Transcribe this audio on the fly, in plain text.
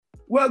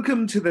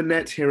Welcome to the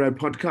Net Hero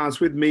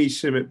podcast with me,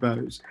 Sumit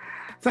Bose.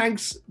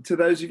 Thanks to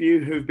those of you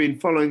who've been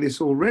following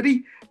this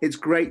already. It's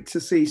great to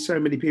see so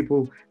many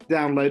people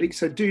downloading.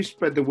 So do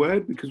spread the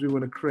word because we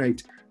want to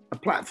create a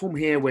platform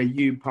here where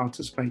you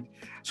participate.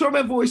 Sorry,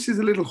 my voice is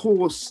a little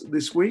hoarse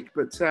this week,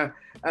 but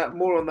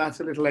more on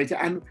that a little later.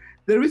 And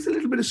there is a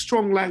little bit of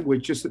strong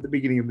language just at the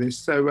beginning of this.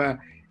 So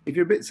if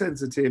you're a bit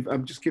sensitive,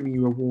 I'm just giving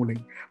you a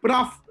warning. But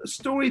our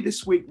story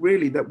this week,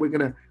 really, that we're going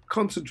to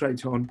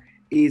concentrate on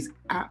is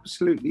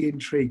absolutely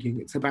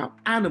intriguing. It's about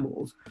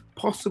animals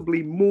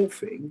possibly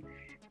morphing,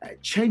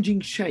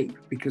 changing shape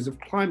because of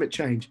climate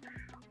change,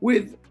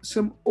 with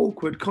some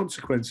awkward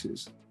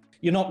consequences.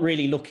 You're not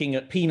really looking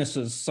at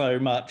penises so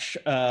much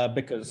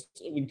because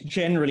we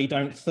generally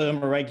don't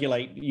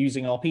thermoregulate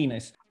using our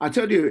penis. I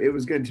told you it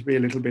was going to be a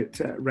little bit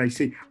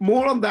racy.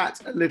 More on that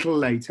a little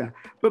later.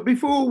 But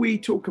before we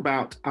talk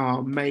about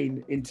our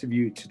main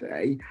interview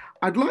today,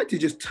 I'd like to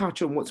just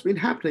touch on what's been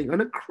happening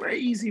on a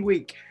crazy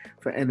week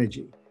for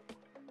energy.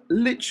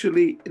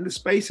 Literally, in the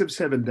space of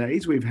 7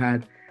 days, we've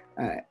had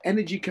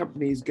energy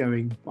companies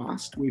going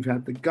bust. We've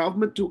had the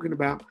government talking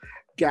about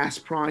gas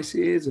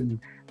prices and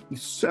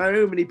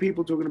so many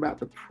people talking about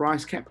the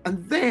price cap.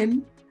 And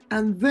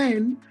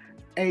then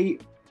a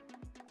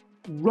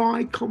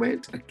wry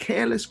comment, a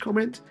careless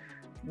comment,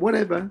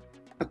 whatever,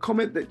 a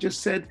comment that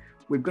just said,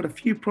 we've got a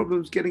few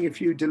problems getting a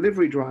few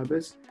delivery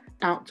drivers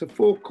out to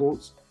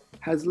forecourts,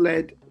 has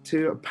led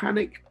to a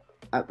panic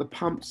at the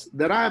pumps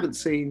that I haven't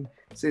seen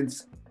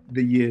since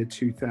the year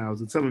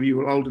 2000. Some of you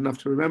are old enough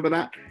to remember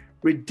that.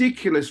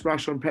 Ridiculous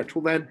rush on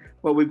petrol then.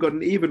 Well, we've got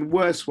an even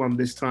worse one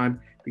this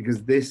time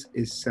because this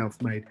is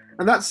self-made.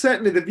 And that's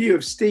certainly the view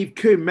of Steve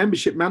Coombe,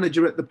 membership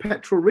manager at the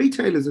Petrol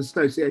Retailers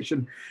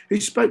Association, who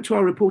spoke to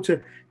our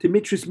reporter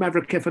Dimitris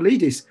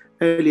Mavrakefalidis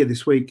earlier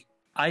this week.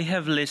 I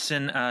have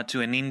listened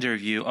to an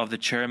interview of the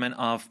chairman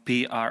of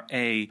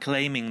PRA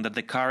claiming that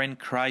the current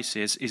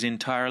crisis is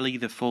entirely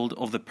the fault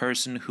of the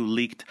person who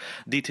leaked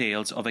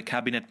details of a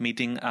cabinet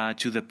meeting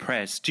to the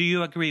press. Do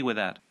you agree with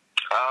that?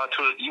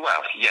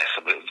 Well, yes,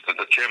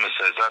 the chairman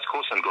says that. Of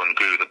course I'm going to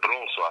agree with it, but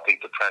also I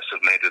think the press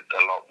have made it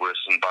a lot worse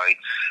than by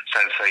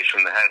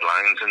sensation the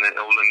headlines and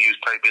all the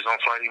newspapers on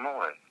Friday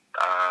morning.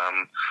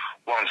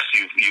 Once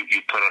you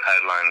put a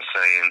headline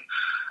saying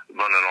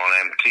running on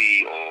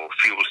empty or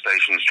fuel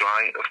stations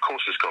dry, of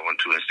course it's going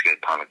to instigate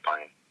panic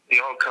buying.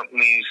 The oil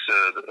companies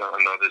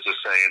and others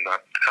are saying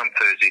that come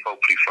Thursday,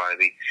 hopefully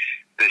Friday,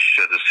 this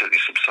should have certainly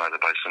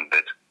subsided by some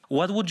bit.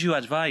 What would you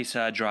advise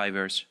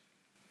drivers?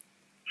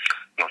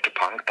 Not to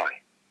panic buy.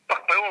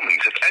 But by all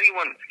means, if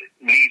anyone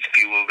needs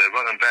fuel, they're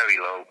running very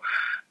low,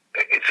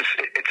 it's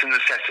a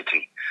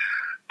necessity.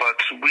 But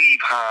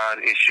we've had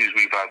issues,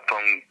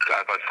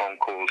 I've had phone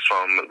calls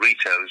from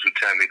retailers who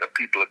tell me that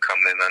people are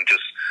coming in and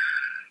just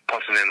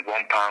putting in £1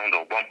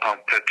 or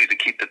 £1.50 to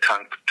keep the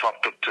tank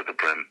topped up to the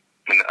brim.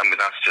 I mean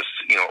that's just,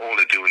 all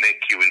they're doing,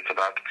 they're queuing for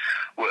that,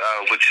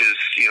 which is,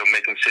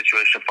 making the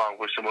situation far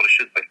worse than what it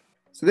should be.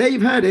 So there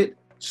you've heard it.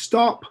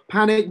 Stop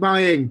panic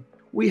buying.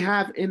 We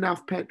have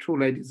enough petrol,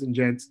 ladies and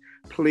gents.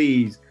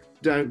 Please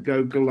don't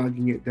go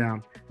glugging it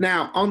down.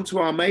 Now, on to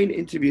our main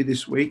interview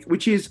this week,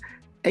 which is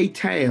a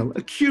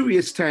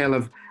curious tale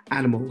of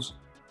animals.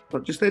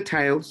 Not just their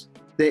tails,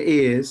 their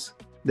ears,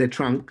 their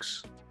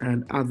trunks,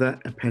 and other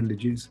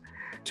appendages.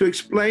 To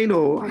explain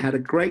all, I had a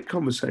great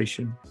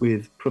conversation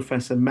with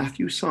Professor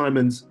Matthew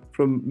Symonds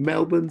from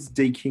Melbourne's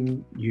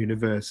Deakin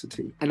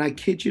University. And I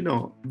kid you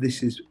not,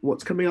 this is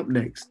what's coming up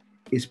next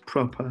is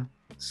proper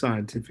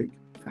scientific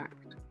fact.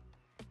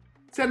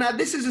 So now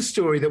this is a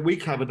story that we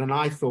covered and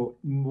I thought,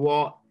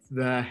 what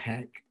the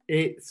heck?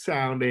 It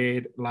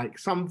sounded like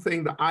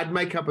something that I'd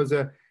make up as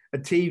a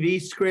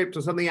TV script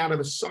or something out of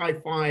a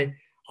sci-fi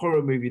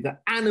horror movie,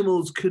 that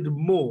animals could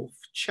morph,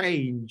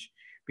 change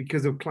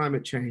because of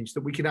climate change,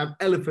 that we could have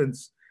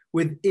elephants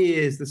with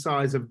ears the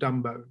size of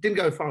Dumbo. Didn't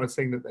go as far as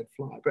saying that they'd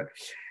fly, but,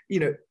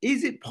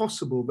 is it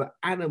possible that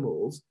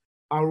animals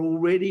are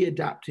already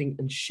adapting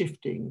and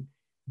shifting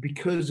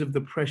because of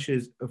the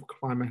pressures of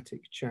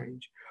climatic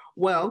change?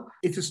 Well,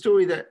 it's a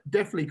story that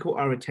definitely caught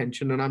our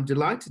attention, and I'm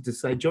delighted to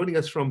say joining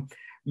us from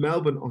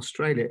Melbourne,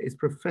 Australia, is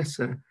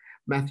Professor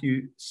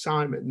Matthew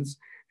Symonds,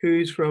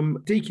 who's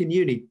from Deakin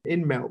Uni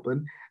in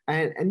Melbourne.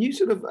 And you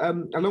sort of,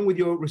 along with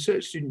your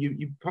research student,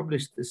 you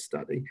published this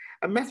study.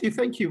 And Matthew,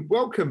 thank you.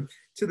 Welcome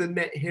to the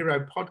Net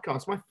Hero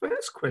podcast. My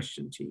first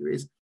question to you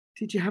is,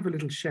 did you have a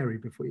little sherry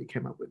before you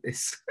came up with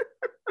this?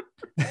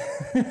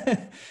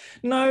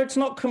 No, it's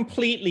not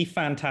completely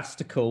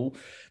fantastical.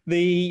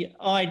 The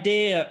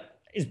idea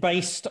is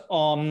based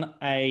on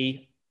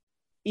a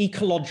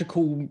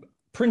ecological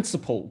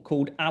principle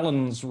called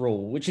Allen's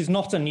rule, which is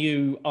not a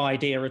new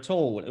idea at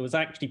all. It was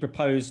actually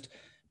proposed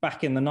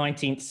back in the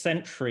 19th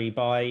century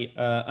by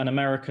an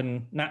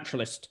American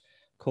naturalist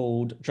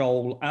called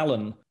Joel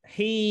Allen.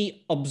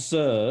 He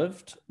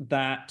observed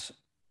that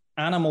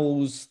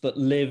animals that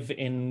live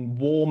in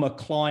warmer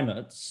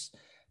climates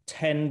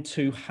tend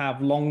to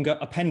have longer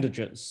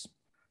appendages.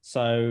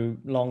 So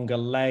longer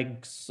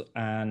legs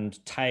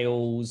and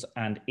tails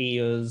and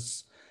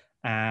ears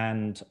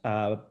and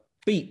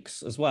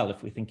beaks as well,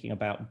 if we're thinking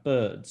about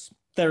birds.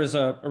 There is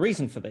a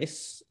reason for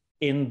this,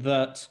 in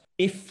that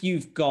if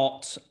you've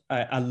got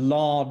a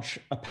large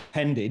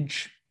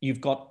appendage,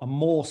 you've got a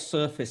more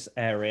surface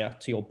area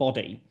to your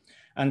body.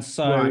 And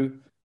so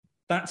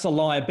that's a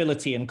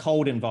liability in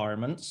cold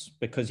environments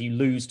because you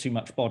lose too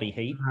much body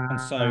heat.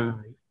 And so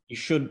you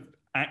should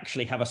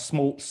actually have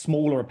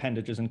smaller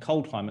appendages in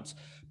cold climates.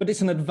 But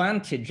it's an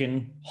advantage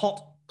in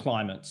hot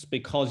climates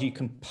because you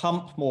can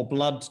pump more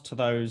blood to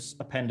those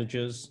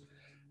appendages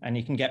and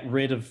you can get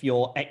rid of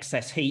your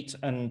excess heat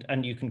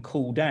and you can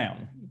cool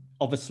down.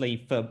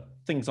 Obviously, for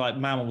things like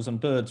mammals and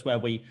birds where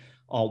we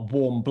are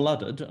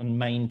warm-blooded and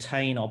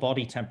maintain our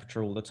body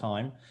temperature all the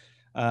time,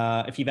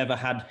 if you've ever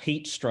had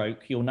heat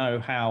stroke, you'll know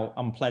how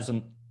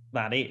unpleasant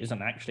that is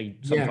and actually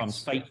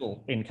sometimes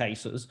fatal in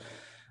cases.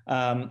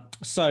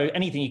 So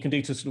anything you can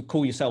do to sort of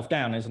cool yourself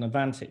down is an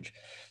advantage.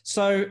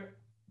 So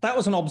that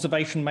was an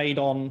observation made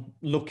on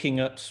looking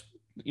at,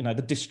 the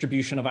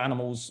distribution of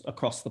animals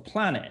across the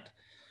planet.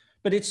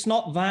 But it's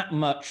not that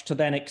much to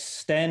then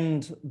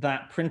extend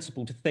that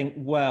principle to think,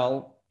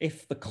 well,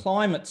 if the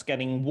climate's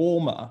getting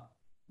warmer,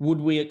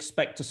 would we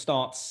expect to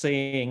start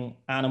seeing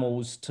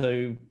animals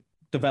to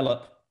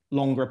develop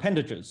longer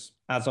appendages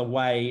as a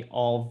way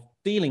of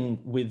dealing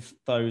with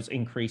those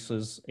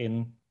increases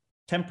in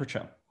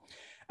temperature?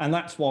 And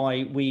that's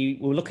why we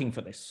were looking for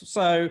this.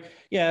 So,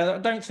 yeah, I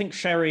don't think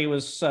Sherry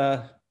was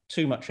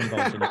too much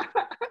involved in it.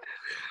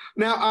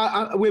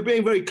 Now, we're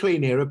being very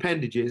clean here,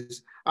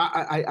 appendages.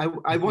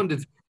 I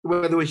wondered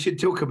whether we should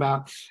talk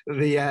about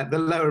the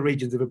lower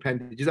regions of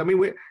appendages. I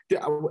mean,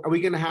 are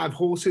we going to have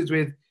horses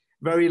with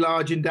very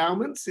large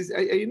endowments?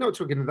 Are you not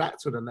talking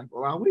that sort of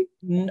level, are we?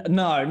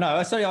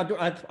 No. So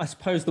I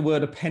suppose the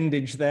word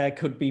appendage there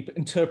could be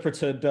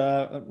interpreted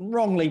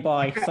wrongly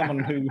by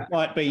someone who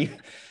might be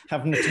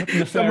having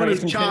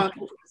nefarious intent.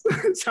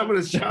 Someone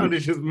as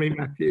childish as me,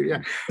 Matthew.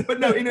 Yeah, but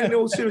no. In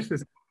all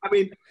seriousness, I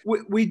mean,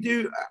 we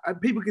do.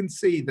 People can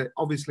see that.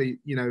 Obviously,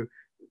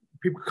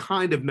 people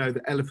kind of know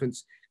that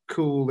elephants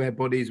cool their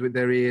bodies with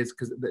their ears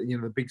because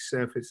the big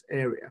surface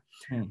area.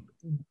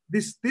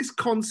 This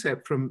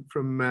concept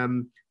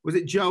from was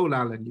it Joel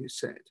Allen? You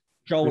said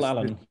Joel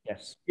Allen.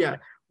 Yes. Yeah.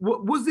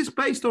 Was this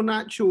based on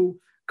actual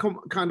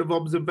kind of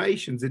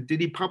observations? And did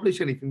he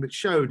publish anything that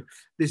showed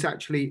this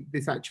actually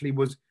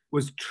was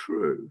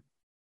true?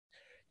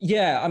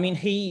 Yeah, I mean,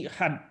 he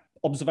had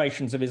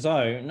observations of his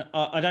own.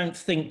 I don't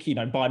think,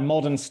 by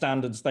modern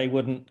standards, they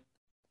wouldn't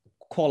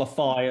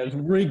qualify as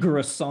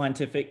rigorous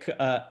scientific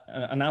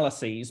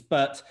analyses.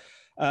 But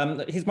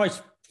his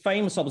most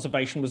famous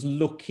observation was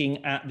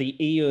looking at the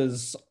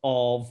ears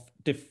of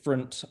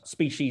different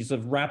species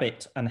of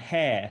rabbit and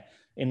hare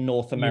in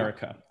North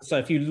America. Yeah. So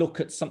if you look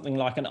at something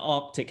like an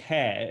Arctic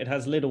hare, it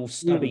has little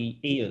stubby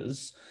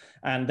ears.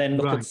 And then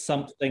look at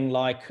something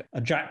like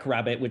a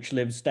jackrabbit, which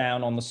lives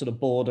down on the sort of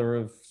border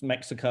of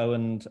Mexico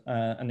and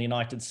the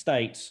United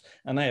States,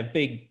 and they have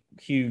big,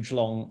 huge,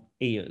 long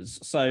ears.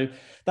 So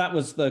that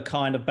was the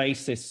kind of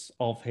basis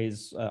of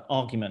his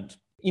argument.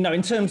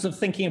 In terms of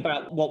thinking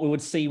about what we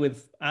would see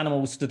with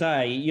animals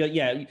today,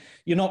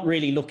 you're not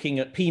really looking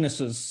at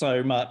penises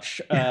so much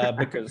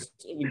because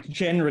we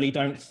generally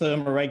don't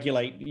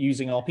thermoregulate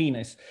using our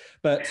penis.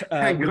 But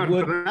Thank God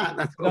for that.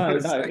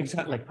 That's no,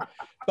 exactly.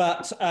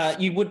 But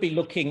you would be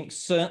looking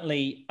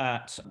certainly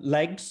at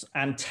legs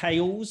and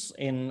tails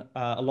in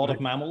a lot of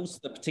mammals,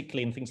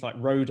 particularly in things like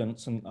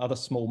rodents and other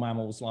small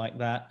mammals like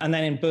that. And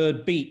then in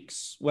bird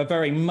beaks, where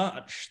very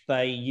much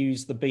they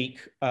use the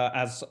beak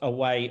as a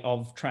way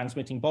of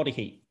transmitting body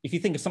heat. If you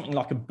think of something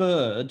like a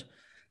bird,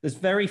 there's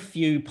very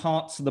few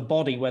parts of the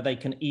body where they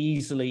can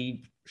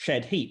easily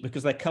shed heat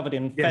because they're covered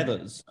in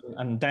feathers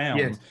and down.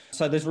 Yes.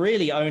 So there's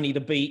really only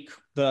the beak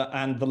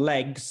and the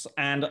legs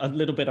and a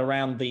little bit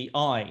around the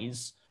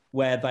eyes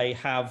where they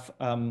have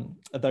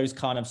those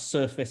kind of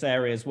surface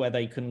areas where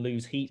they can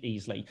lose heat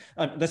easily.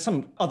 There's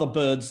some other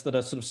birds that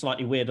are sort of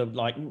slightly weirder,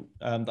 like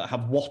that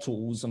have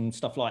wattles and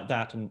stuff like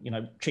that.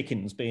 And,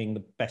 chickens being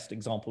the best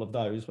example of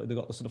those, where they've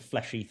got the sort of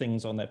fleshy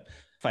things on their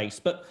face.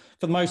 But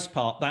for the most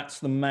part, that's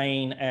the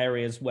main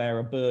areas where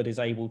a bird is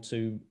able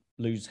to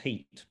lose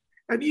heat.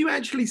 Have you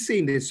actually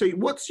seen this? So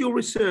what's your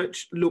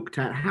research looked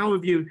at? How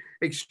have you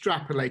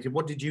extrapolated?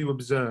 What did you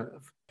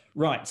observe?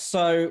 Right.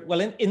 So, well,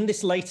 in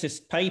this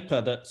latest paper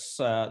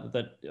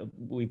that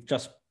we've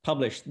just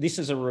published, this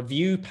is a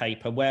review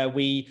paper where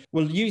we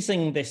were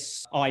using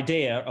this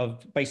idea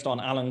based on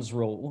Allen's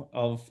rule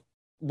of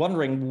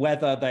wondering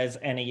whether there's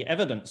any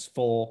evidence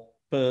for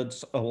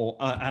birds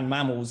and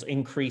mammals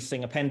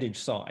increasing appendage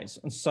size.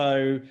 And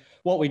so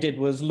what we did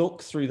was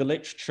look through the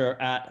literature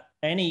at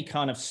any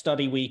kind of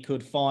study we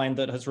could find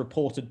that has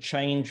reported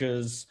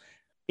changes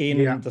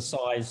in the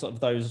size of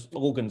those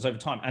organs over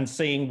time and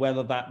seeing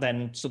whether that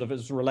then sort of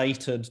is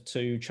related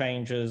to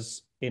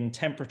changes in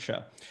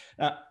temperature.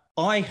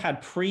 I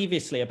had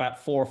previously, about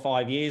 4 or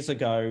 5 years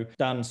ago,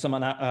 done some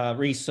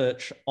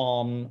research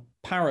on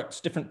parrots,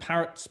 different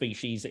parrot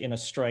species in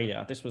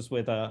Australia. This was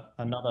with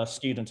another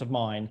student of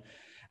mine.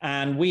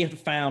 And we had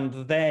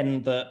found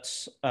then that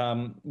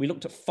we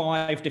looked at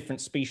 5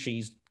 different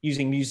species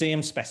using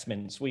museum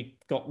specimens. We've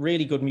got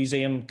really good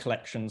museum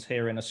collections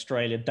here in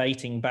Australia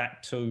dating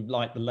back to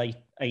like the late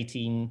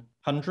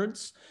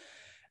 1800s,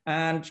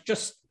 and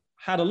just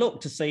had a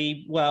look to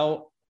see,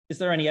 well, is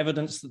there any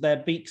evidence that their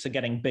beaks are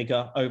getting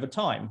bigger over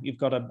time? You've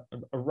got a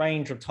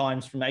range of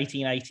times from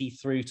 1880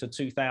 through to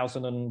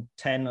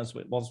 2010, as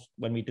it was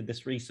when we did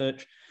this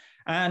research.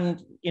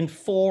 And in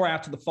 4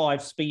 out of the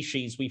 5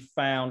 species, we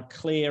found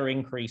clear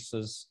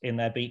increases in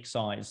their beak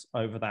size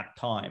over that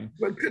time.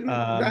 But couldn't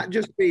that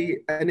just be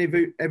an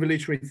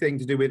evolutionary thing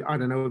to do with, I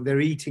don't know,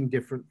 they're eating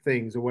different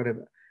things or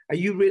whatever? Are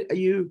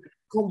you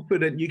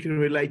confident you can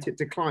relate it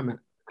to climate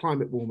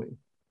warming?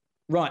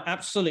 Right,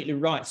 absolutely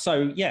right.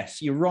 So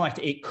yes, you're right.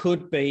 It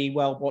could be,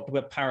 well, what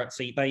do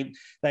parrots eat?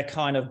 They're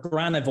kind of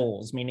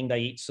granivores, meaning they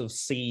eat sort of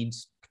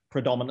seeds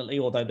predominantly,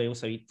 although they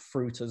also eat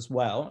fruit as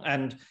well.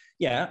 And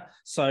yeah,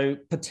 so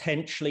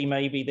potentially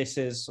maybe this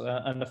is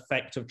an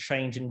effect of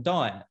change in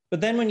diet.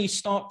 But then when you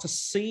start to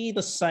see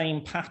the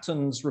same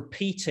patterns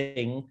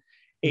repeating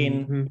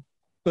in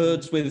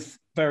birds with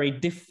very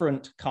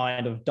different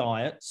kind of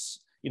diets,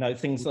 you know,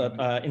 things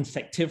that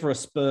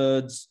insectivorous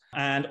birds,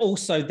 and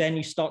also then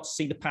you start to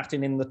see the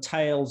pattern in the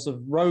tails of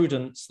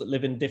rodents that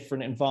live in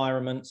different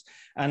environments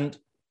and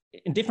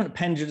in different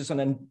appendages, and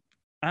then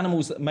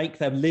animals that make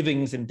their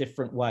livings in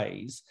different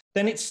ways,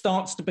 then it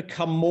starts to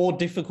become more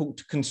difficult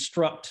to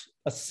construct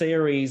a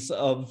series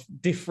of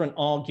different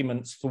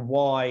arguments for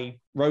why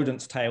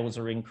rodents' tails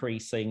are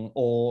increasing,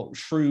 or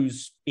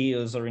shrews'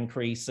 ears are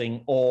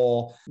increasing,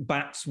 or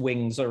bats'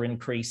 wings are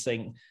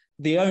increasing.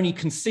 The only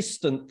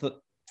consistent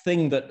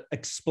thing that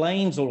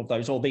explains all of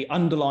those, or the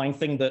underlying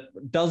thing that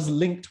does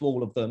link to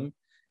all of them,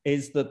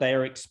 is that they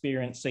are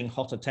experiencing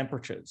hotter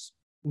temperatures.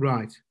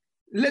 Right.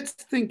 Let's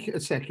think a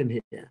second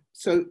here.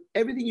 So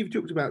everything you've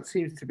talked about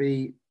seems to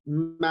be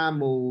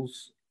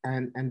mammals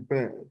and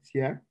birds,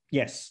 yeah?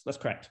 Yes, that's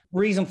correct.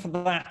 Reason for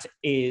that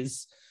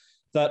is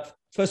that,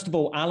 first of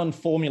all, Alan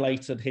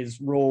formulated his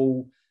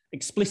rule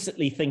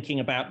explicitly thinking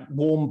about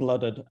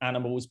warm-blooded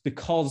animals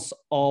because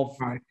of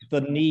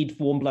the need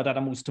for warm-blooded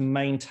animals to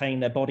maintain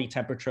their body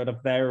temperature at a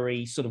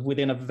very sort of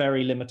within a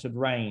very limited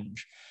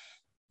range.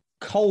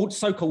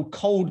 So-called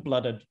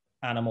cold-blooded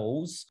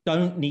animals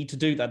don't need to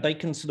do that. They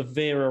can sort of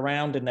veer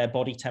around in their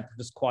body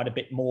temperatures quite a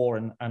bit more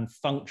and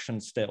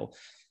function still.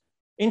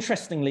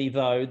 Interestingly,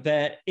 though,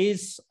 there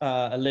is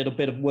a little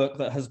bit of work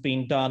that has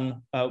been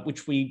done,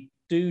 which we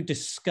do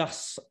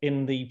discuss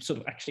in the sort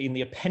of actually in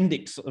the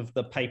appendix of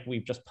the paper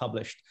we've just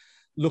published,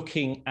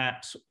 looking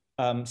at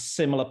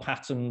similar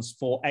patterns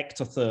for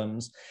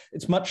ectotherms.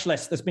 It's much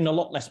less, there's been a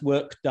lot less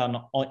work done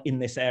in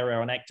this area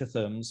on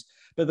ectotherms,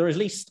 but there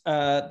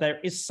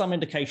is some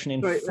indication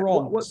in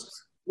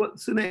frogs.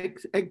 What's an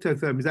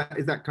ectotherm?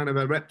 Is that kind of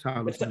a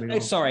reptile or something?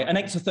 Sorry, an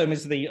ectotherm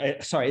is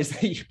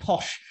the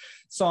posh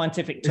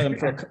scientific term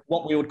for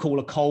what we would call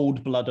a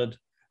cold-blooded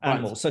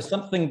animal. Right. So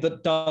something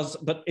that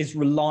but is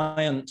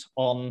reliant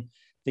on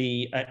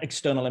the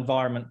external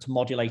environment to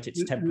modulate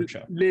its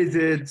temperature.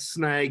 Lizards,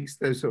 snakes,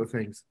 those sort of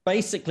things.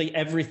 Basically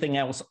everything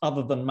else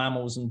other than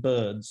mammals and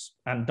birds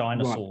and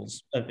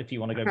dinosaurs, if you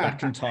want to go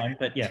back in time.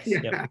 But yes,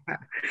 yeah.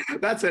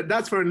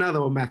 That's for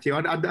another one, Matthew.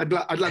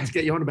 I'd like to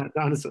get you on about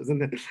dinosaurs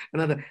and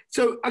another.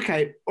 So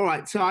okay, all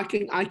right. So I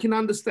can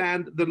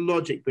understand the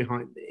logic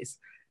behind this.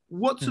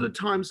 What sort of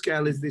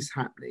timescale is this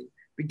happening?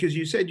 Because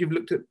you said you've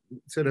looked at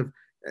sort of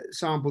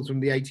samples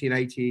from the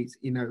 1880s.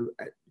 You know,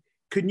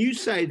 can you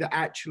say that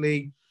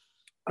actually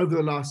over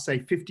the last, say,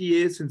 50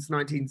 years, since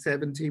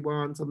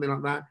 1971, something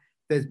like that,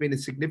 there's been a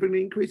significant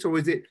increase, or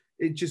is it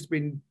just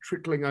been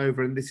trickling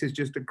over and this is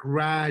just a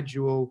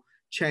gradual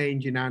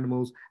change in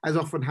animals, as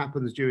often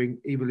happens during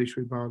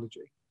evolutionary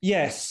biology?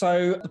 Yes,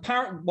 so the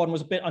parrot one was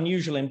a bit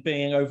unusual in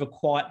being over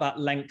quite that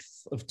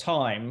length of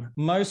time.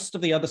 Most of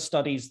the other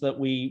studies that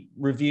we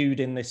reviewed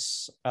in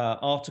this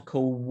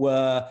article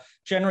were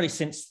generally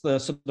since the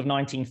sort of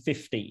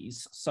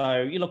 1950s.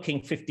 So you're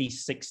looking 50,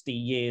 60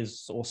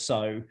 years or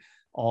so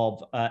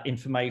of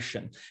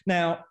information.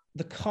 Now,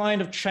 the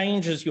kind of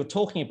changes you're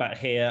talking about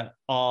here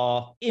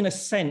are, in a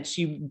sense,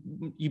 you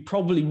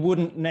probably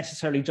wouldn't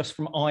necessarily just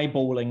from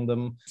eyeballing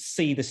them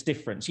see this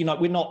difference. You know,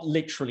 we're not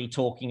literally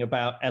talking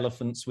about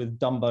elephants with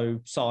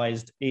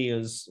Dumbo-sized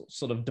ears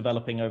sort of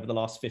developing over the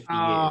last 50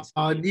 years.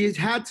 You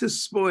had to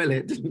spoil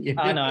it, didn't you?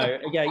 I know.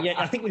 Yeah.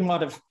 I think we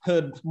might have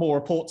heard more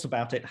reports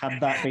about it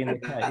had that been the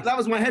case. That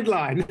was my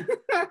headline.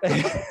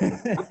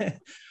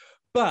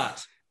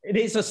 But it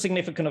is a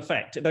significant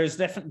effect. There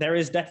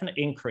is definite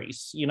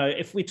increase. You know,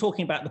 if we're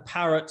talking about the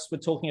parrots, we're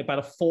talking about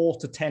a 4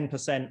 to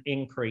 10%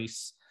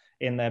 increase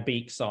in their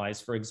beak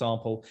size, for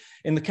example.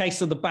 In the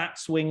case of the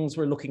bat's wings,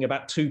 we're looking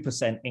about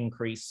 2%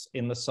 increase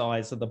in the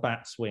size of the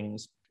bat's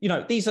wings. You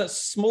know, these are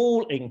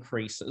small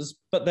increases,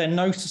 but they're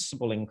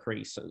noticeable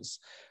increases.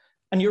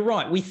 And you're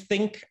right, we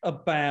think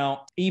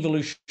about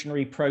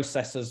evolutionary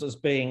processes as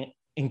being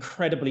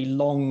incredibly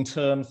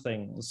long-term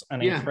things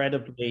and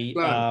incredibly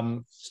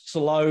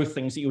slow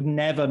things that you would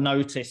never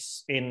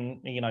notice in,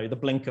 you know, the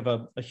blink of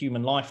a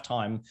human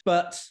lifetime.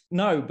 But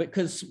no,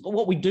 because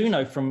what we do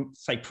know from,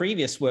 say,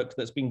 previous work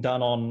that's been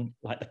done on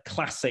like the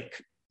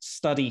classic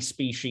study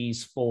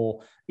species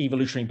for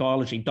evolutionary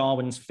biology,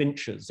 Darwin's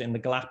finches in the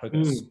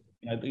Galapagos.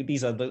 You know,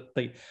 these are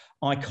the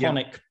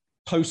iconic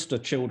poster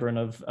children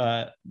of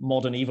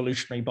modern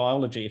evolutionary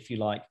biology, if you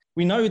like.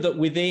 We know that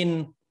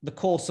within the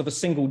course of a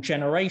single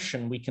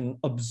generation, we can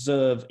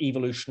observe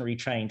evolutionary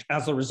change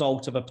as a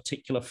result of a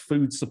particular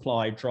food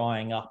supply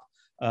drying up,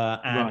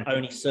 and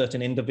only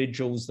certain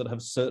individuals that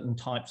have certain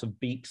types of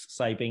beaks,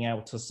 say, being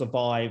able to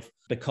survive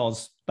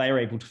because they're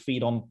able to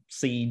feed on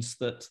seeds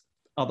that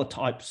other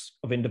types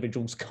of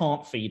individuals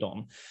can't feed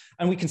on.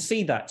 And we can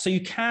see that. So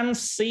you can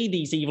see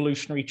these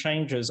evolutionary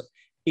changes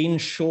in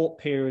short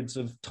periods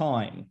of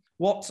time.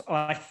 What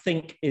I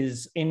think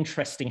is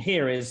interesting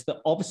here is that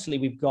obviously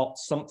we've got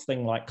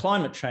something like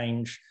climate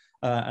change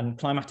and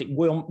climatic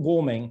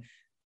warming,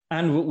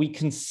 and we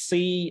can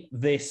see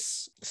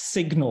this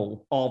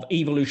signal of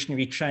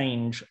evolutionary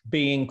change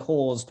being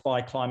caused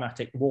by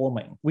climatic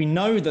warming. We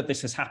know that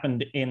this has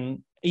happened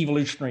in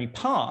evolutionary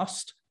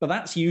past, but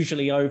that's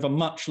usually over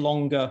much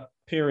longer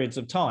periods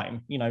of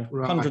time, you know,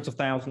 hundreds of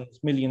thousands,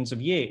 millions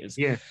of years.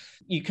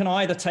 You can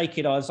either take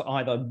it as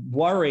either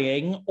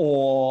worrying,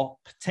 or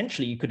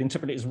potentially you could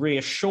interpret it as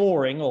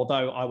reassuring,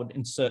 although I would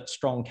insert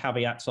strong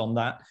caveats on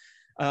that,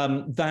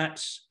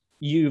 that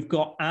you've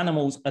got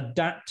animals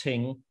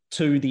adapting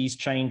to these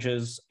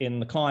changes in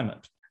the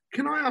climate.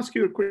 Can I ask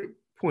you a quick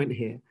point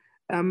here?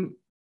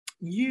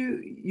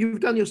 You've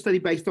done your study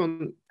based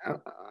on,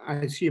 I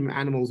assume,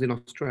 animals in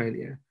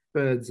Australia,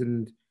 birds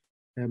and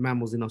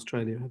mammals in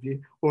Australia, have you?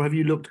 Or have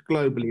you looked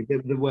globally?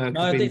 The work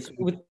no,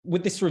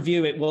 with this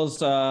review, it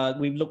was,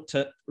 we've looked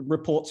at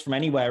reports from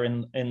anywhere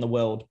in the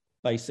world,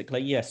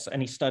 basically. Yes,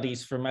 any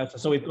studies from elsewhere.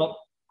 So we've got...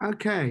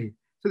 Okay,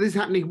 so this is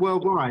happening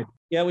worldwide.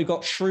 Yeah, we've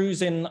got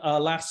shrews in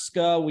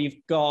Alaska.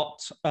 We've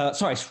got,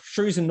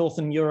 shrews in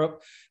Northern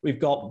Europe. We've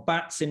got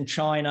bats in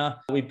China.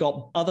 We've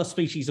got other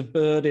species of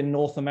bird in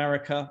North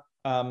America.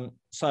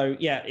 So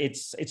yeah,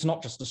 it's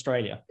not just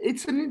Australia.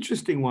 It's an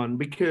interesting one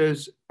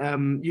because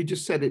you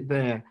just said it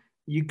there.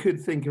 You could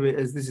think of it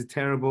as this is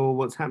terrible,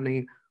 what's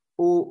happening?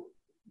 Or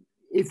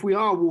if we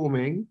are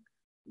warming,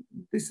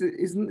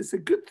 isn't this a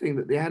good thing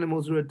that the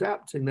animals are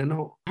adapting? They're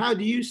not. How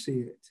do you see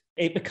it?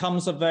 It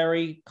becomes a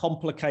very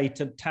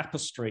complicated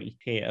tapestry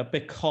here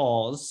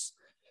because,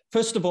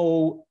 first of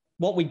all,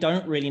 what we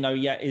don't really know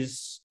yet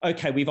is,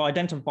 okay, we've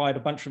identified a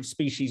bunch of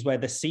species where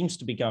this seems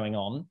to be going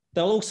on.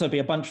 There'll also be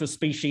a bunch of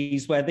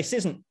species where this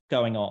isn't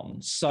going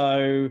on.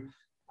 So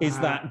is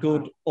that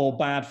good or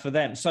bad for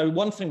them? So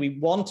one thing we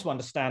want to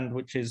understand,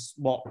 which is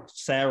what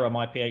Sarah,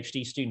 my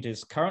PhD student,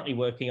 is currently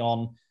working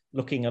on,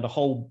 looking at a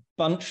whole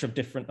bunch of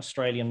different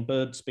Australian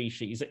bird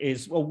species,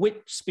 is, well,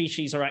 which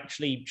species are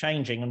actually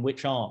changing and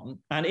which aren't?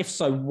 And if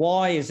so,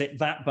 why is it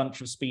that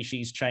bunch of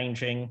species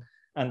changing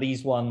and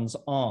these ones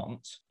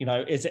aren't? You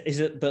know, is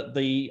it that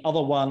the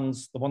other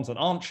ones, the ones that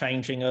aren't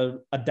changing, are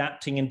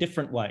adapting in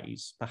different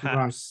ways?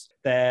 Perhaps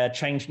they're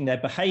changing their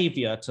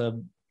behavior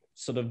to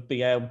sort of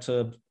be able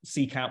to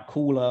seek out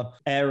cooler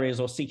areas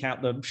or seek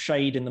out the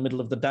shade in the middle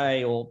of the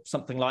day or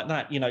something like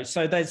that, you know.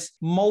 So there's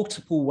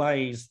multiple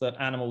ways that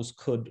animals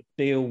could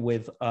deal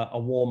with a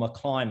warmer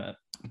climate.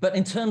 But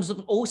in terms of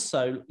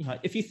also, you know,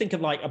 if you think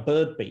of like a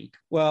bird beak,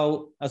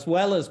 well, as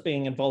well as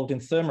being involved in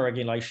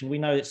thermoregulation, we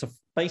know it's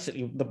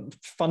basically the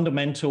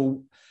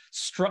fundamental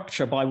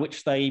structure by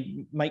which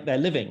they make their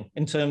living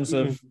in terms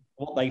of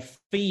what they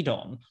feed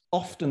on.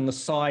 Often the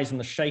size and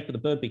the shape of the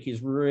bird beak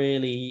is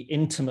really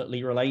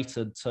intimately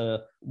related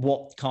to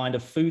what kind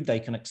of food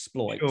they can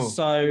exploit.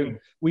 So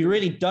we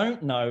really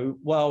don't know,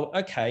 well,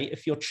 okay,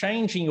 if you're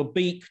changing your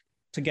beak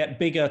to get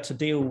bigger to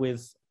deal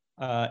with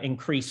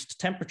increased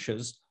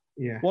temperatures,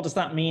 what does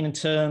that mean in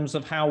terms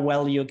of how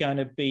well you're going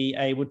to be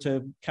able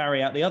to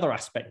carry out the other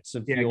aspects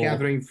of your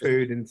gathering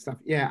food and stuff?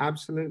 Yeah,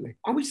 absolutely.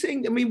 Are we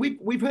seeing? I mean,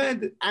 we've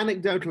heard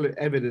anecdotal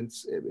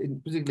evidence,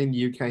 particularly in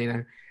the UK. You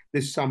know,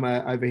 this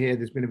summer over here,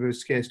 there's been a bit of a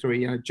scare story.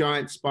 You know,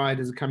 giant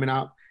spiders are coming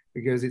up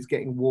because it's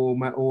getting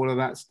warmer. All of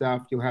that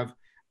stuff. You'll have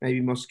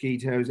maybe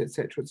mosquitoes,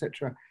 etc.,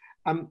 etc.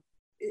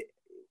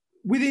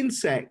 With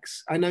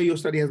insects, I know your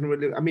study hasn't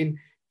really. I mean,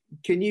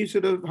 can you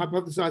sort of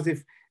hypothesize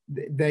if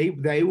they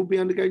will be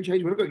undergoing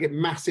change? We're not going to get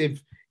massive,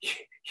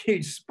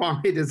 huge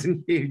spiders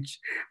and huge,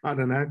 I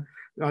don't know.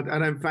 I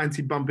don't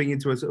fancy bumping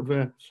into a sort of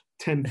a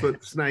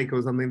 10-foot snake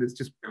or something that's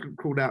just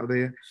crawled out of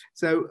there.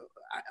 So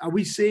are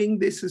we seeing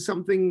this as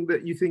something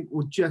that you think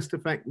will just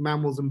affect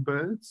mammals and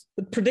birds?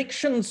 The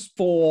predictions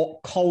for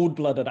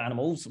cold-blooded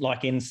animals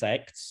like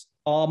insects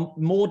are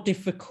more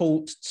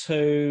difficult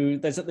to,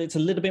 it's a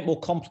little bit more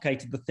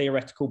complicated, the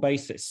theoretical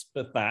basis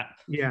of that.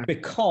 Yeah.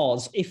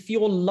 Because if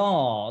you're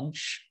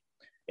large,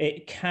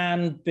 it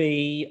can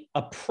be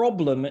a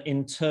problem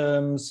in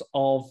terms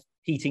of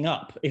heating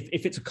up.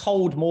 If it's a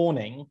cold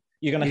morning,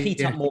 you're going to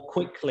heat up more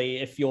quickly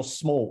if you're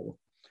small.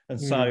 And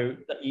so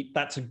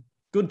that's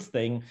good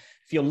thing.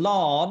 If you're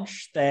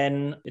large,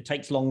 then it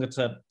takes longer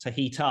to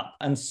heat up.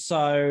 And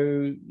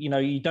so,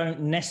 you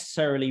don't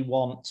necessarily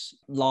want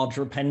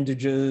larger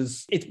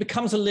appendages. It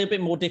becomes a little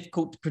bit more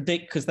difficult to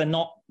predict because they're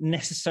not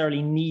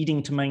necessarily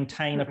needing to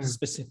maintain a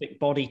specific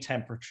body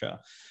temperature.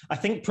 I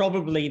think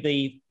probably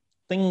the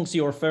things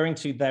you're referring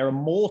to there are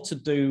more to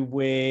do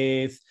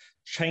with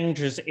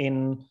changes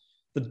in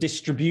the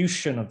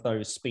distribution of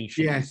those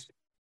species. Yes,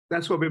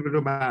 that's what people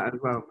talk about as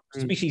well.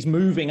 Species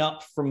moving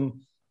up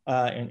from,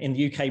 in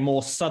the UK,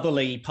 more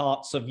southerly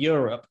parts of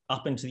Europe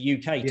up into the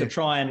UK to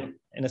try and,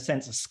 in a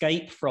sense,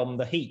 escape from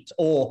the heat,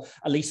 or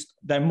at least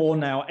they're more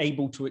now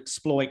able to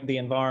exploit the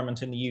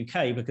environment in the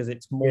UK because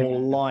it's more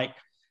like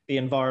the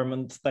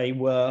environment they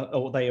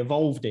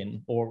evolved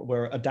in or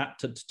were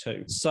adapted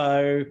to.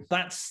 So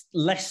that's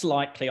less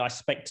likely, I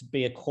expect, to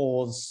be a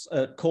cause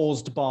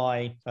caused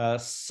by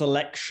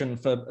selection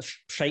for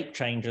shape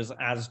changes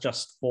as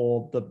just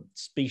for the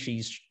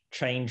species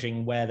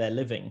changing where they're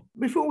living.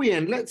 Before we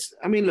end,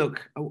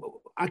 look,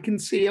 I can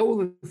see all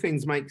the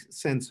things make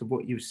sense of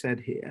what you've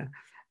said here.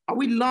 Are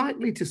we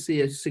likely to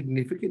see a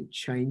significant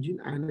change in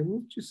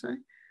animals, do you say?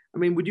 I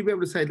mean, would you be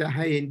able to say that,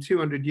 hey, in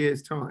 200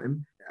 years'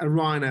 time, a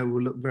rhino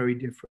will look very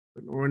different,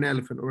 or an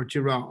elephant, or a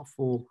giraffe,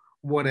 or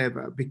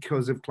whatever,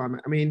 because of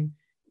climate? I mean,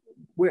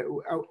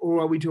 or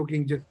are we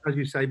talking just, as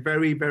you say,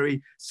 very,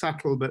 very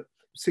subtle but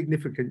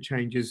significant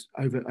changes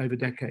over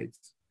decades?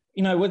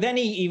 With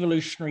any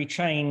evolutionary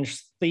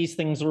change, these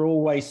things are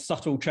always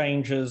subtle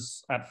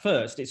changes at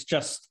first. It's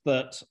just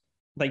that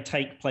they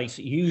take place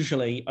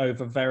usually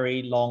over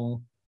very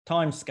long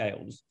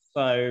timescales.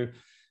 So,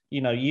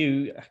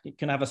 you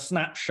can have a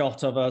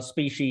snapshot of a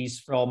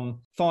species from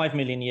 5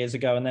 million years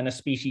ago and then a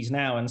species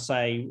now and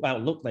say, well,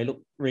 look, they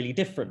look really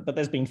different, but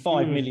there's been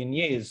 5 million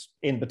years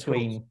in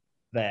between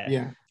there.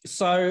 Yeah.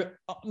 So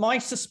my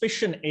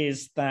suspicion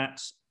is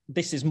that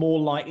this is more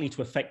likely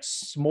to affect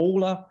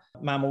smaller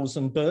mammals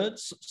and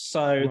birds,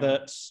 so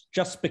that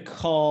just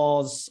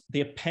because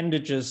the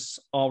appendages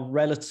are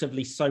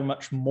relatively so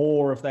much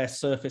more of their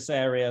surface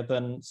area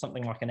than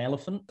something like an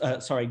elephant,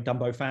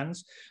 Dumbo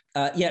fans.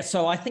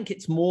 So I think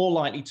it's more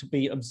likely to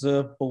be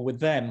observable with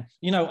them.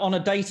 On a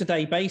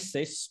day-to-day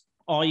basis,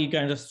 are you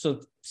going to sort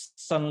of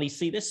suddenly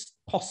see this?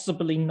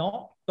 Possibly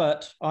not.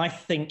 But I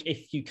think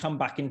if you come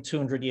back in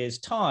 200 years'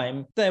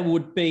 time, there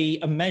would be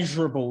a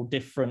measurable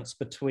difference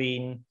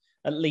between,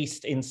 at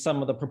least in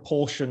some of the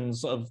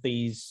proportions of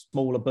these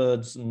smaller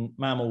birds and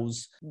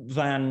mammals,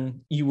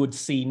 than you would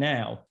see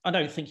now. I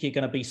don't think you're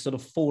going to be sort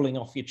of falling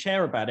off your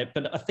chair about it,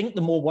 but I think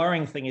the more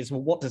worrying thing is,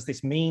 well, what does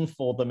this mean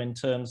for them in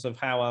terms of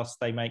how else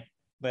they make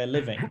their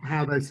living?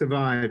 How they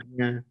survive,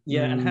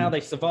 and how they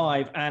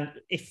survive. And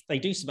if they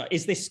do survive,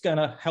 is this going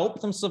to help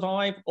them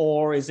survive,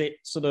 or is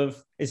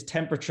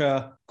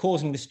temperature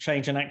causing this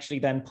change and actually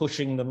then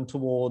pushing them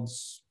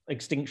towards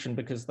extinction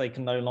because they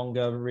can no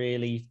longer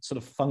really sort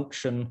of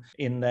function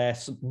in their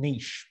sort of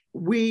niche?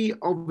 We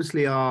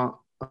obviously are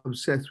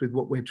obsessed with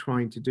what we're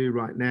trying to do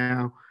right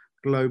now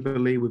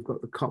globally. We've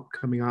got the COP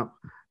coming up,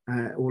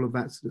 all of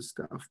that sort of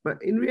stuff. But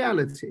in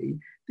reality,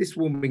 this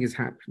warming is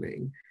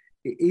happening.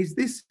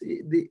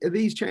 Are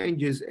these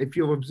changes, if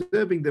you're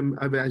observing them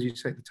over, as you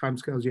say, the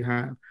timescales you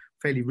have,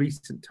 fairly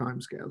recent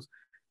timescales,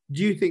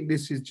 do you think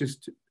this is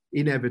just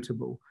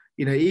inevitable?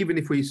 Even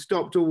if we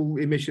stopped all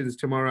emissions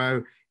tomorrow,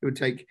 it would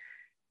take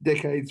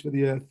decades for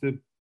the Earth to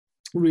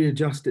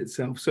readjust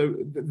itself. So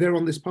they're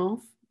on this path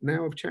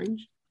now of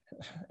change?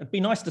 It'd be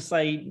nice to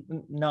say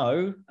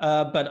no,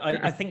 but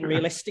I think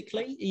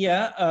realistically,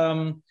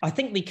 I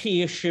think the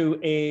key issue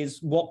is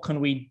what can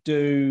we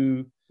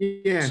do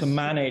to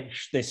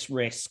manage this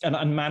risk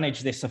and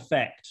manage this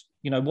effect?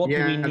 What do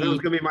we need? That was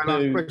going to be my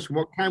last question.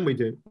 What can we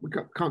do? We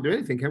can't do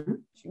anything, can we?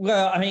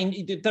 Well, I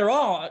mean, there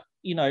are,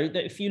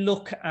 if you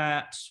look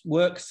at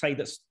work, say,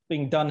 that's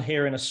being done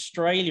here in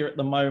Australia at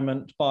the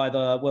moment by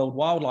the World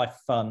Wildlife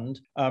Fund,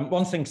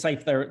 one thing, say,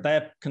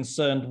 they're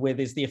concerned with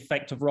is the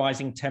effect of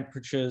rising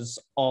temperatures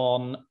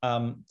on,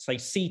 say,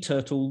 sea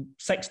turtle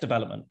sex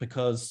development,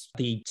 because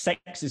the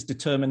sex is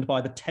determined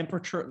by the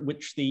temperature at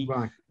which the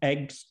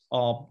eggs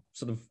are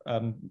sort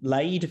of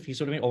laid, if you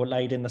sort of mean, or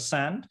laid in the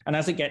sand. And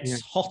as it gets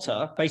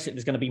hotter, basically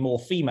there's going to be more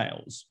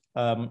females.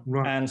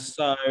 And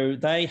so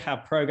they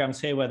have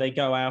programs here where they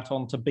go out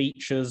onto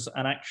beaches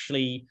and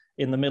actually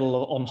in the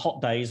middle of, on hot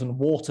days, and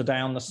water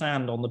down the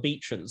sand on the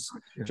beaches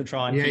to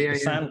try and keep the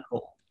sand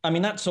cool. I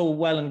mean, that's all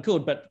well and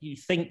good, but you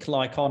think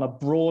like on a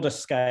broader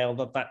scale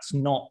that's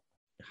not,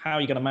 how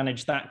are you going to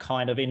manage that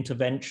kind of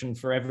intervention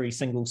for every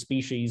single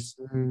species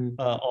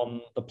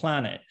on the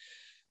planet?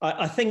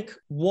 I think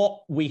what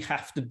we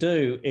have to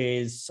do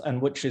is,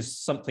 and which is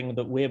something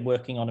that we're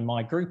working on in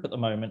my group at the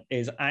moment,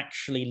 is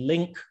actually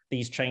link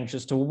these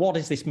changes to what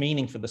is this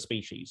meaning for the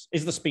species?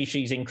 Is the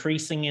species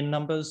increasing in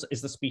numbers? Is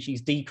the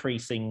species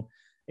decreasing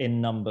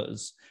in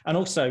numbers. And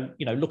also,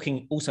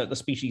 looking also at the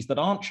species that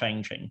aren't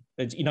changing.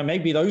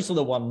 Maybe those are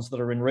the ones that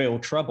are in real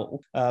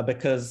trouble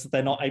because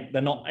they're not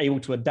able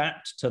to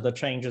adapt to the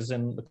changes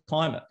in the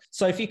climate.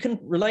 So if you can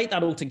relate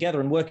that all together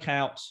and work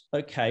out,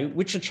 okay,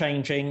 which are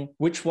changing,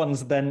 which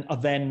ones then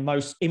are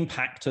most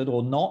impacted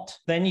or not,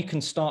 then you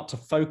can start to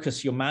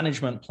focus your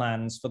management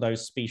plans for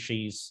those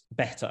species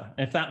better.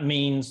 And if that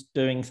means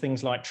doing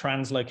things like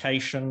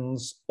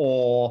translocations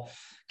or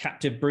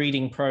captive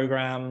breeding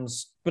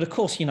programs. But of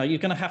course, you're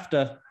going to have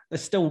to,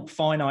 there's still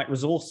finite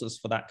resources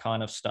for that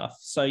kind of stuff.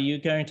 So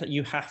you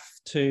have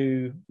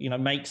to,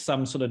 make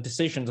some sort of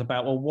decisions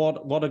about, well,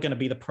 what are going to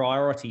be the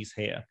priorities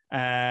here?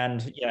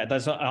 And yeah,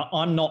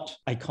 I'm not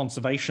a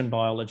conservation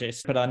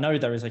biologist, but I know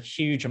there is a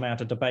huge amount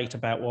of debate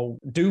about, well,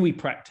 do we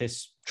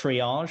practice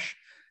triage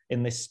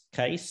in this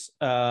case?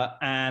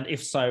 And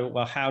if so,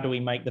 well, how do we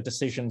make the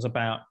decisions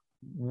about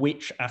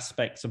which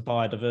aspects of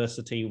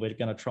biodiversity we're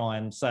going to try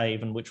and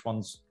save and which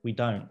ones we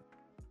don't?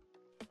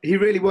 He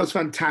really was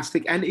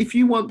fantastic. And if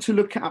you want to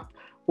look up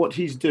what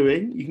he's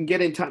doing, you can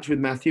get in touch with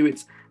Matthew.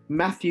 It's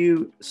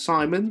Matthew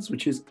Symonds,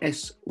 which is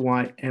Symonds.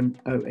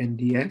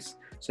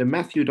 So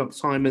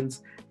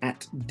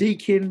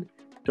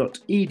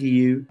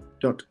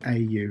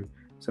matthew.symonds@deakin.edu.au.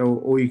 So,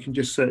 or you can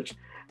just search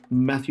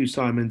Matthew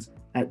Symonds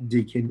at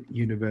Deakin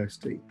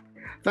University.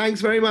 Thanks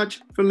very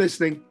much for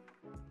listening.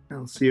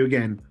 I'll see you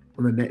again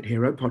on the Net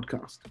Hero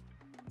podcast.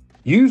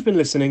 You've been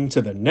listening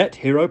to the Net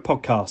Hero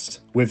podcast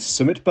with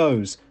Sumit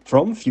Bose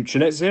from Future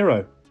Net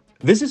Zero.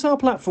 Visit our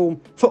platform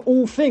for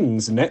all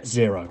things net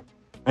zero.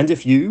 And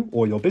if you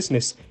or your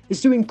business is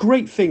doing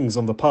great things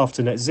on the path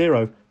to net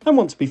zero and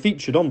want to be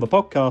featured on the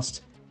podcast,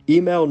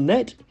 email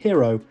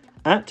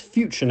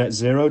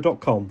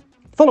nethero@futurenetzero.com.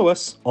 Follow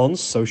us on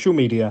social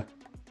media.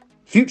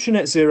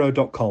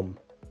 futurenetzero.com.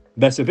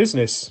 Better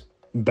business,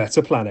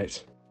 better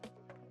planet.